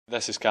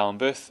This is Callum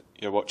Booth,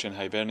 you're watching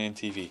Hibernian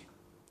TV.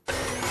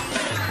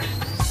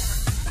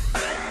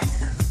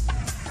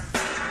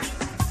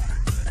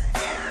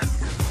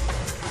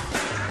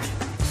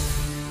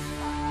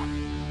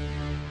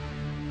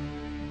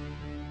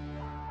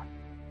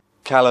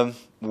 Callum,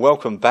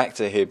 welcome back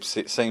to Hibs.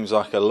 It seems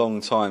like a long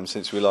time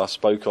since we last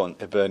spoke on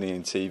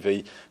Hibernian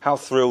TV. How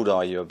thrilled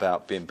are you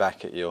about being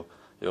back at your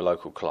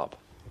local club?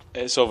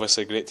 It's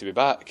obviously great to be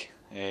back.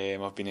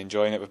 I've been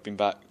enjoying it. We've been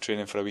back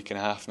training for a week and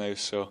a half now,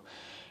 so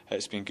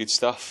it's been good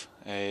stuff.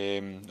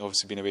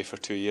 Obviously been away for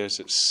 2 years.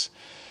 It's,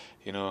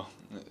 you know,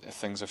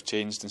 things have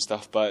changed and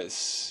stuff, but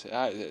it's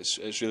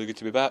really good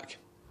to be back.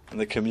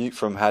 And the commute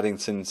from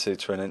Haddington to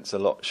Trent's a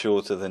lot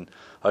shorter than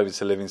over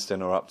to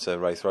Livingston or up to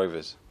Raith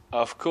Rovers.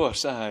 Of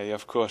course,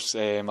 of course.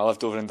 I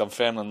lived over in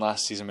Dunfermline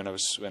last season when I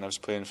was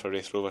playing for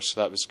Raith Rovers,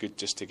 so that was good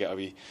just to get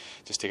away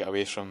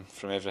from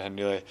everything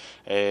really.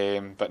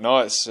 But no,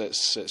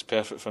 it's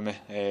perfect for me.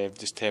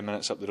 Just 10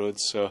 minutes up the road,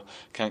 so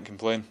can't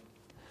complain.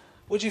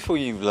 What do you feel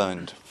you've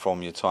learned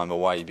from your time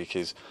away?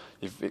 Because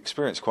you've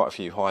experienced quite a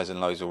few highs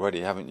and lows already,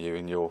 haven't you,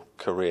 in your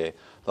career?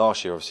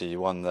 Last year, obviously,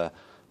 you won the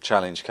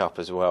Challenge Cup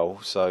as well,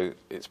 so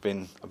it's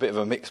been a bit of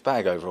a mixed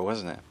bag overall,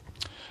 hasn't it?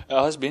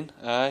 It has been,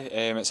 aye.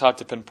 It's hard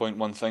to pinpoint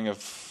one thing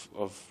of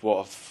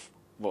what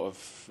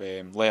I've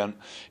learnt.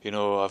 You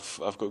know,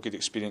 I've got good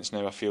experience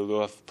now. I feel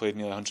though I've played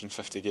nearly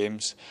 150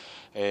 games,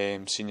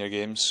 senior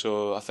games,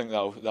 so I think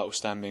that'll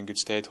stand me in good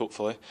stead,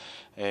 hopefully.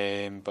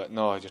 But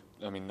no,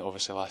 I mean,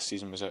 obviously last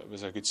season was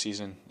a good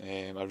season.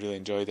 I really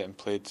enjoyed it and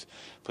played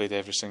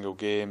every single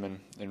game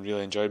and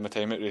really enjoyed my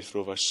time at Raith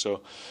Rovers.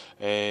 So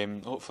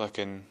hopefully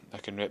I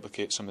can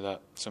replicate some of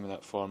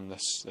that form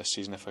this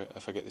season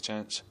if I get the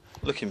chance.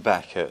 Looking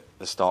back at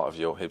the start of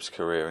your Hibs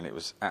career, and it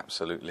was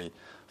absolutely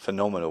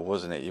phenomenal,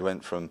 wasn't it? You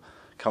went from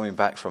coming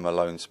back from a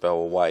loan spell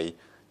away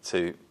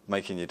to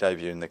making your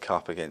debut in the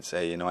Cup against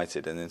Ayr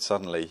United, and then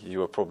suddenly you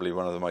were probably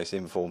one of the most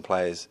informed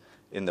players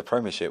in the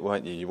Premiership,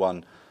 weren't you? You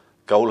won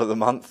Goal of the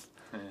Month,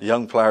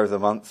 Young Player of the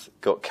Month,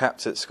 got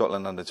capped at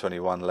Scotland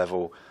under-21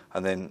 level,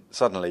 and then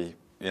suddenly,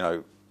 you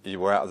know, you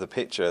were out of the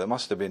picture. That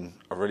must have been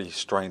a really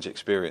strange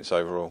experience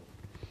overall.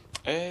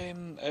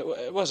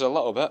 It was a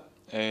little bit.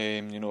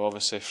 You know,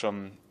 obviously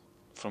from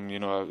you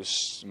know,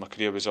 my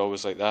career was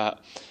always like that.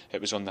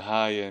 It was on the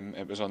high and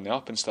it was on the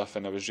up and stuff,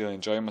 and I was really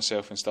enjoying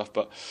myself and stuff.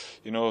 But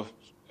you know,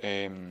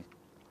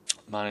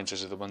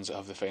 managers are the ones that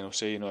have the final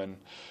say. You know,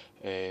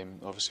 and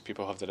obviously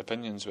people have their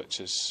opinions, which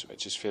is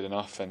fair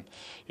enough. And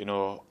you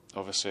know,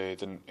 obviously he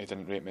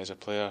didn't rate me as a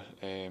player.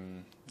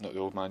 Not the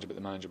old manager, but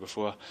the manager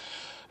before.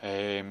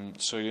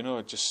 So you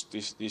know, just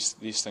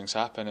these things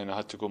happen, and I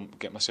had to go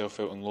get myself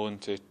out on loan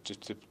to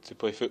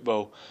play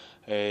football.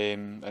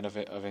 And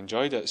I've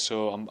enjoyed it,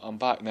 so I'm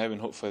back now, and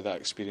hopefully that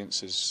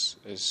experience is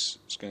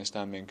going to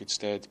stand me in good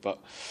stead. But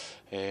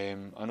I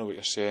know what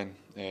you're saying,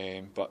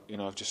 but you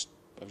know, I've just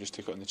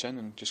took it on the chin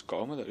and just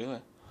got on with it really.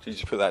 So you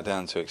just put that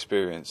down to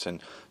experience,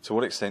 and to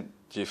what extent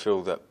do you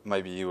feel that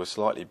maybe you were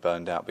slightly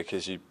burned out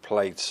because you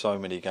played so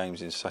many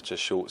games in such a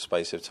short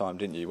space of time,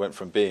 didn't you? You went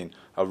from being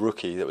a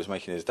rookie that was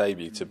making his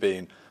debut to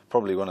being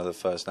probably one of the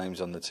first names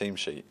on the team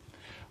sheet.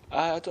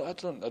 I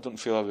don't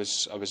feel I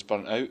was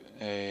burnt out.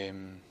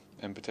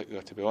 In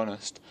particular, to be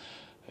honest,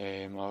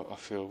 I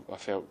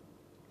felt,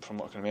 from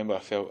what I can remember, I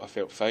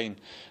felt fine.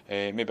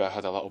 Maybe I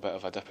had a little bit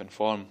of a dip in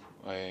form.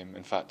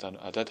 In fact,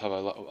 I did have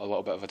a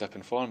little bit of a dip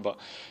in form, but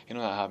you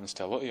know that happens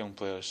to a lot of young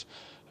players,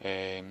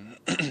 and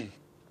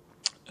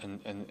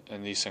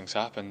these things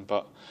happen.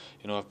 But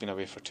you know, I've been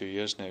away for 2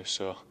 years now,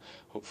 so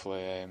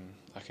hopefully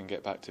I can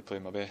get back to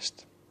playing my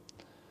best.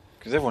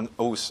 Because everyone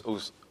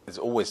is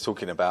always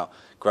talking about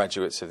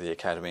graduates of the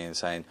academy and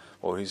saying,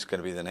 well, who's going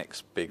to be the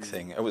next big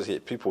thing? Obviously,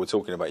 people were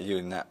talking about you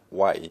in that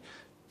way.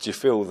 Do you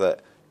feel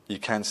that you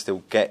can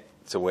still get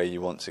to where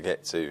you want to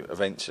get to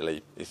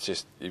eventually? It's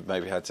just you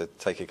maybe had to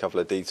take a couple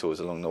of detours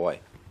along the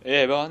way.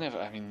 Yeah, well, I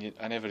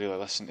never really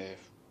listened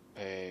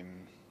to,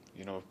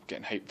 you know,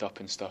 getting hyped up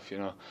and stuff, you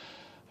know.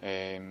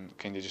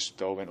 Kind of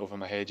just all went over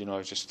my head, you know. I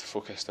was just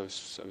focused. I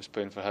was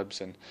playing for Hibs,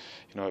 and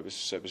you know, it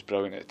was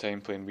brilliant at the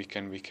time, playing week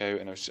in, week out,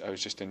 and I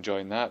was just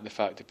enjoying that. The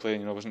fact of playing,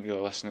 you know, I wasn't really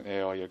listening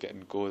to, oh, you're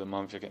getting goal of the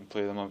month, you're getting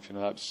play of the month, you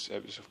know.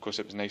 Of course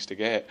it was nice to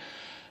get,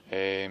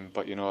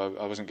 but you know,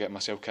 I wasn't getting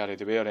myself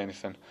carried away or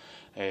anything.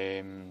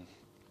 And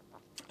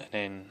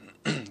then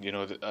you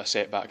know, a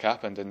setback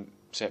happened, and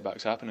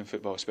setbacks happen in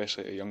football,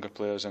 especially to younger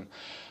players, and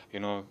you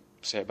know,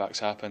 setbacks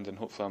happened, and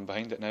hopefully I'm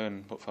behind it now,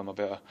 and hopefully I'm a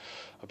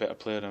better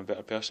player and a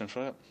better person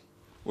for it.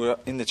 Well,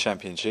 in the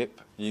Championship,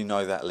 you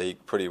know that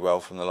league pretty well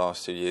from the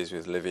last 2 years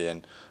with Livy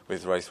and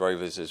with Raith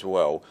Rovers as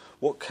well.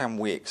 What can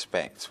we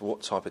expect?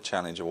 What type of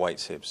challenge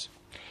awaits Hibs?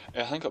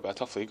 I think it'll be a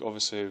tough league.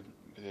 Obviously,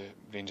 the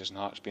Rangers and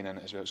Hearts being in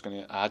it as well, it's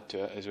going to add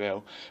to it as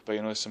well. But you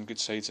know, there's some good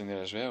sides in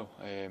there as well.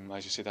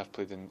 As you said, I've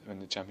played in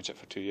the Championship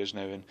for 2 years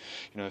now, and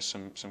you know,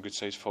 some good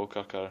sides.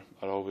 Falkirk are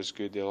always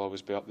good. They'll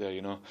always be up there,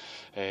 you know.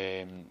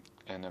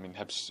 And I mean,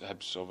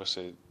 Hibs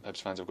obviously,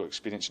 Hibs fans have got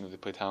experience. You know, they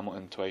played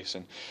Hamilton twice,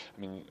 and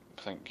I mean,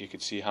 I think you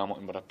could see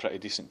Hamilton were a pretty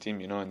decent team,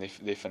 you know, and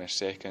they finished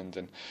second.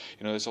 And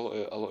you know, there's a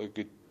lot of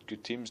good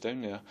good teams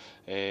down there.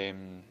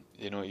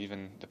 You know,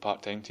 even the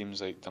part-time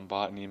teams like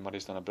Dumbarton, Ian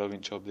Murray's done a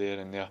brilliant job there,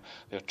 and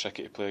they're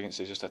tricky to play against.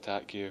 They just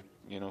attack you,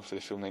 you know, for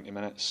the full 90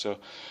 minutes. So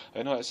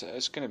I know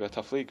it's going to be a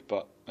tough league,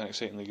 but an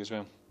exciting league as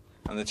well.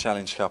 And the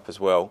Challenge Cup as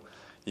well.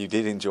 You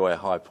did enjoy a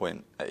high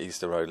point at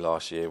Easter Road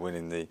last year,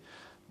 winning the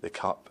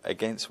cup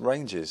against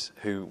Rangers,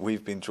 who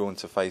we've been drawn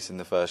to face in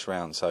the first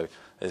round. So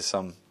there's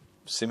some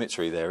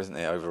symmetry there, isn't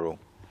there, overall?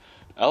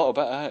 A little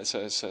bit. I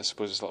suppose it's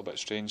a little bit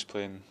strange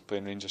playing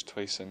Rangers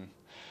twice in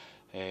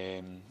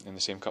the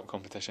same cup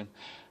competition.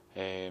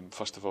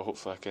 First of all,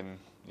 hopefully I can,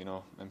 you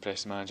know,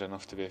 impress the manager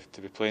enough to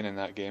be playing in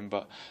that game.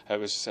 But it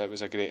was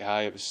a great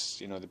high. It was,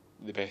 you know,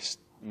 the best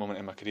moment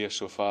in my career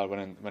so far,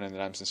 winning the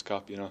Ramsden's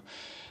Cup, you know,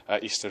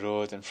 at Easter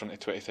Road in front of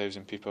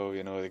 20,000 people,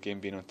 you know, the game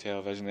being on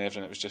television and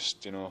everything. It was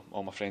just, you know,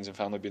 all my friends and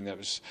family being there. It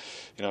was,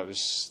 you know,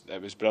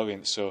 it was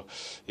brilliant. So,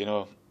 you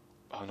know,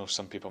 I know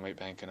some people might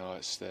be thinking, oh,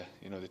 it's the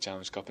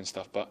Challenge Cup and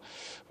stuff, but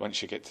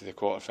once you get to the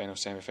quarter-finals,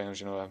 semi-finals,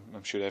 you know,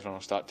 I'm sure everyone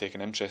will start taking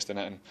interest in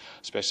it, and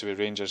especially with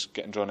Rangers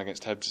getting drawn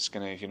against Hibs, it's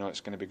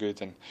gonna be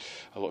good, and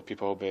a lot of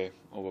people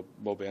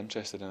will be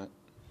interested in it.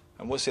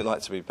 And what's it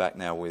like to be back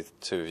now with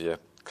two of your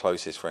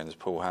closest friends,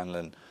 Paul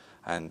Hanlon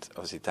and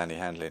obviously Danny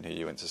Handlin, who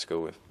you went to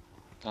school with?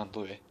 And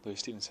Louis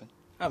Stevenson.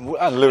 And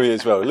Louis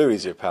as well. Louis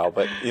is your pal,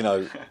 but you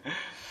know.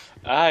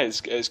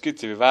 It's good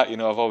to be back. You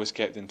know, I've always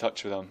kept in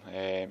touch with them,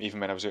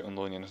 even when I was out on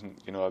loan.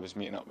 You know, I was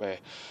meeting up with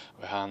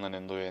Hanlon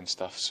and Louis and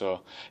stuff.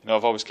 So, you know,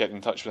 I've always kept in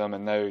touch with them,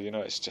 and now, you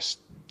know, it's just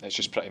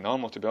pretty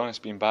normal, to be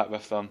honest, being back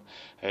with them,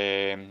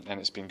 and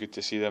it's been good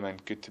to see them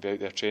and good to be out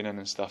there training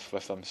and stuff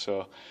with them.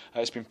 So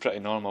it's been pretty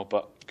normal,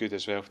 but good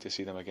as well to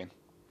see them again.